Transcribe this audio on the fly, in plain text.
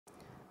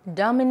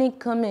Dominic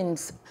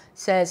Cummings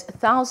says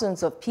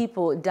thousands of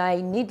people die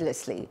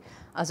needlessly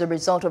as a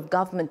result of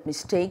government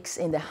mistakes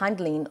in the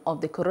handling of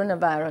the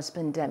coronavirus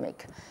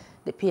pandemic.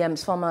 The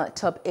PM's former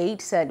top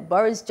aide said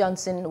Boris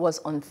Johnson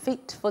was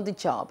unfit for the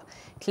job,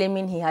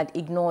 claiming he had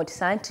ignored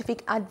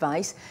scientific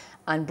advice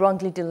and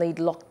wrongly delayed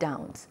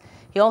lockdowns.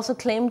 He also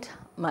claimed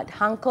Matt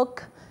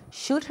Hancock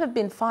should have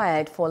been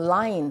fired for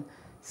lying,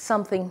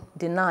 something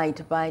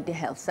denied by the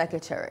health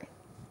secretary.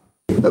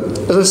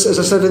 As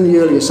I said in the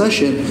earlier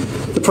session,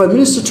 the Prime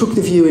Minister took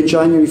the view in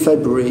January,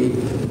 February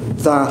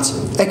that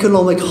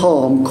economic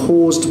harm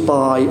caused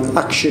by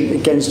action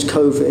against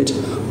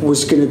COVID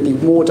was going to be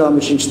more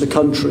damaging to the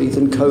country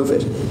than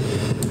COVID.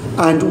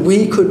 And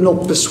we could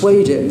not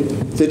persuade him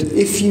that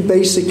if you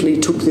basically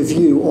took the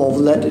view of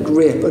let it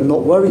rip and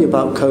not worry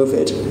about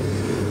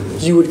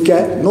COVID, you would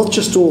get not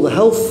just all the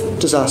health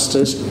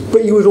disasters,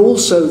 but you would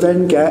also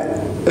then get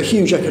a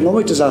huge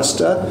economic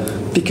disaster,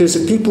 because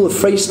if people are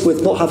faced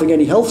with not having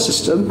any health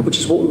system, which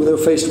is what we were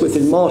faced with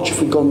in March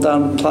if we'd gone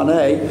down plan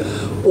A,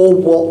 or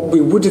what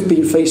we would have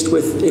been faced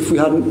with if we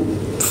hadn't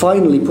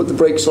finally put the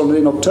brakes on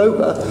in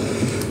October,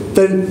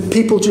 then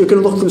people are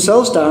going to lock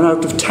themselves down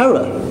out of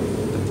terror.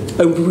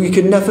 And we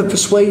can never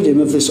persuade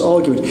him of this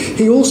argument.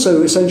 He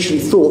also essentially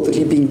thought that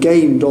he'd been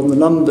gamed on the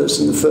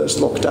numbers in the first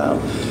lockdown,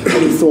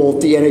 and he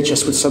thought the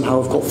NHS would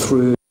somehow have got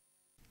through.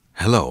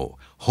 Hello,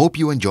 hope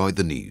you enjoyed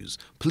the news.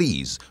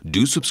 Please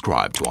do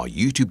subscribe to our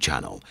YouTube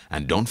channel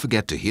and don't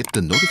forget to hit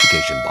the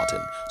notification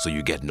button so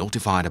you get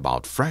notified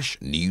about fresh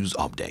news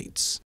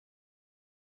updates.